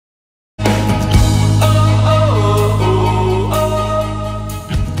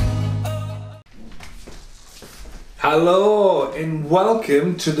Hello and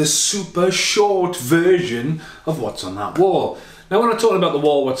welcome to the super short version of What's on That Wall. Now when I'm talking about the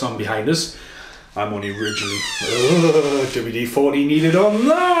wall what's on behind us, I'm only originally WD-40 needed on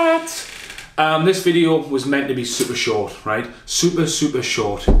that. This video was meant to be super short, right? Super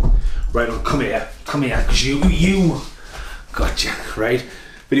short. Right, come here, because you gotcha, right?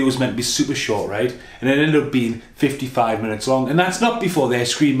 Video was meant to be super short, right? And it ended up being 55 minutes long. And that's not before their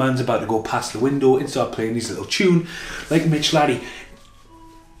screen man's about to go past the window and start playing his little tune like Mitch Laddie.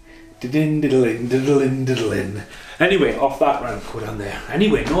 Diddlin, diddlin, diddlin, diddlin. Anyway, off that round, go down there.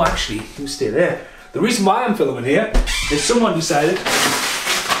 Anyway, no, actually, you stay there. The reason why I'm filming here is someone decided, just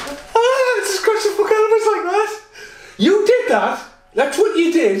scratch the fuck out of us like that. You did that. That's what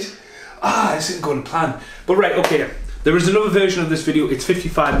you did. This isn't going to plan. But right, okay. There is another version of this video. It's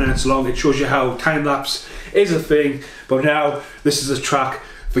 55 minutes long. It shows you how time-lapse is a thing. But now, this is a track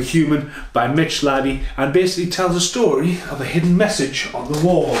for Human by Mitch Laddie and basically tells a story of a hidden message on the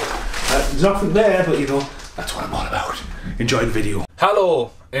wall. There's nothing there, but you know, that's what I'm all about. Enjoy the video.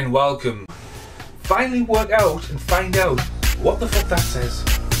 Hello and welcome. Finally work out and find out what the fuck that says.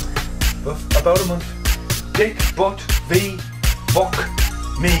 About a month. Dick, butt, V, fuck,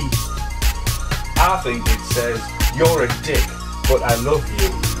 me. I think it says, you're a dick, but I love you.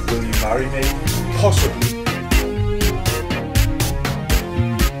 Will you marry me? Possibly.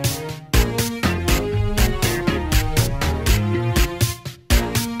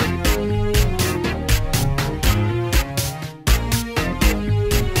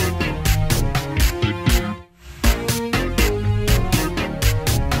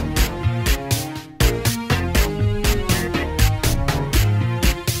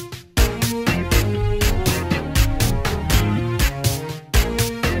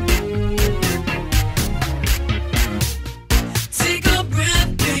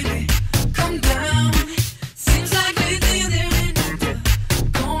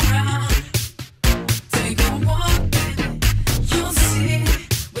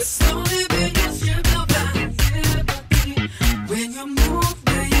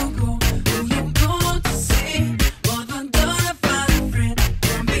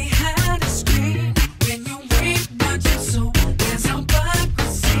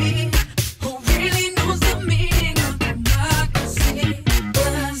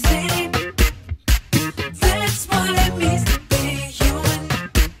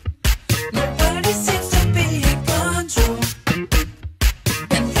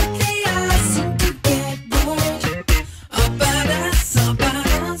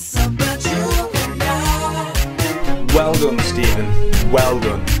 Well done, Stephen. Well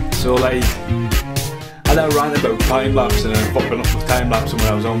done. So like, I had a rant about time lapse and then fucking up with time lapse when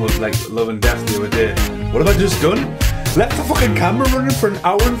I was on with like Love and Death the other day. What have I just done? Left the fucking camera running for an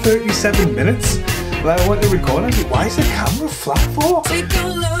hour and 37 minutes. Like I went to record and I was like, why is the camera flat for? Take a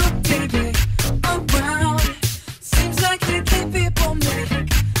look, baby, around. Seems like lately people make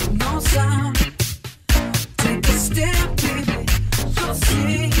no sound. Take a step, baby, you'll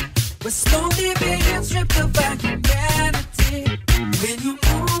see. We're slowly being stripped of our humanity. When you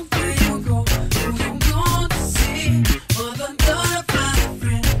move, where you go, who you going to see? More than butterfly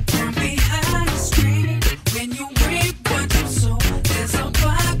friend from behind the screen. When you reap what you sow, there's a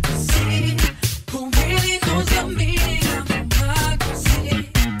hypocrisy. Who really knows the meaning of democracy?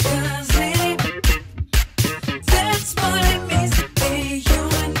 That's what it means to be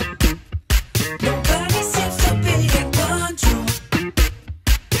human. Nobody seems to be in control.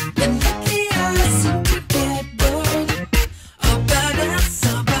 And lucky I seem to get bored about us,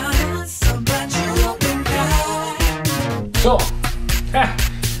 about you and I. So,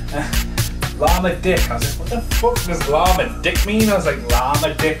 llama dick. I was like, what the fuck does llama dick mean? I was like,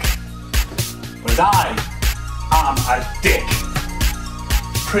 llama dick. But I am a dick.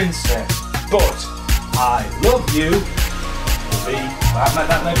 Princess. But I love you. V.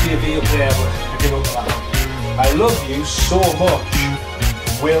 That might be a V up there, but I give up on that. I love you so much.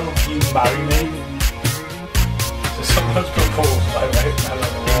 Will you marry me? So someone's proposed by right now on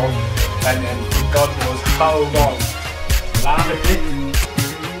the wall, and then God knows how long. Llama dick.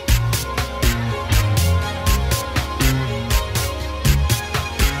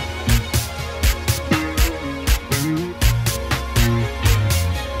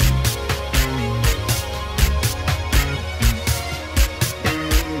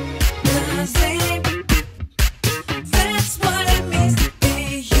 That's what it means to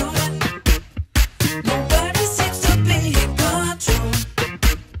be human. Nobody seems to be in control.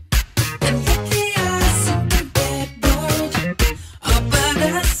 And lucky I seem to get bored about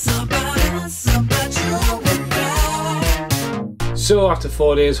us, about you and I. So after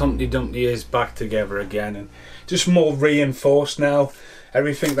 4 days, Humpty Dumpty is back together again, and just more reinforced now.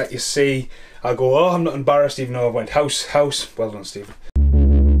 Everything that you see, I go, oh, I'm not embarrassed, even though I went house. Well done, Stephen.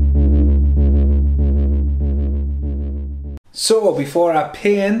 So before I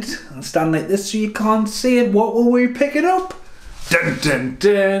paint and stand like this so you can't see it, what will we picking up? Dun dun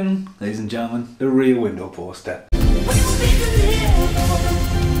dun! Ladies and gentlemen, the rear window poster.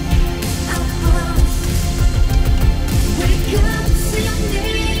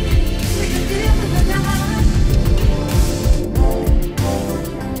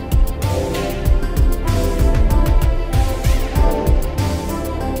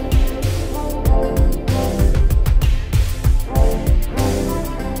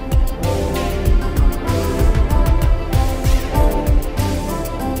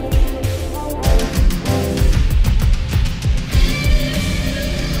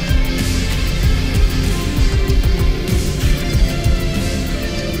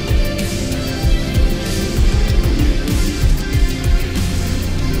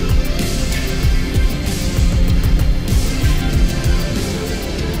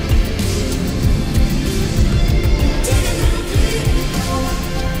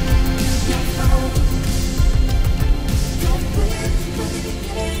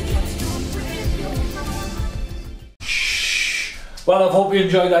 Well, I hope you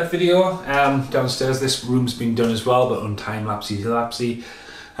enjoyed that video. Downstairs this room's been done as well, but on time-lapsey.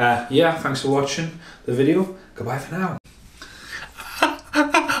 Yeah, thanks for watching the video. Goodbye for now.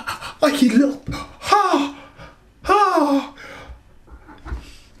 Like you little...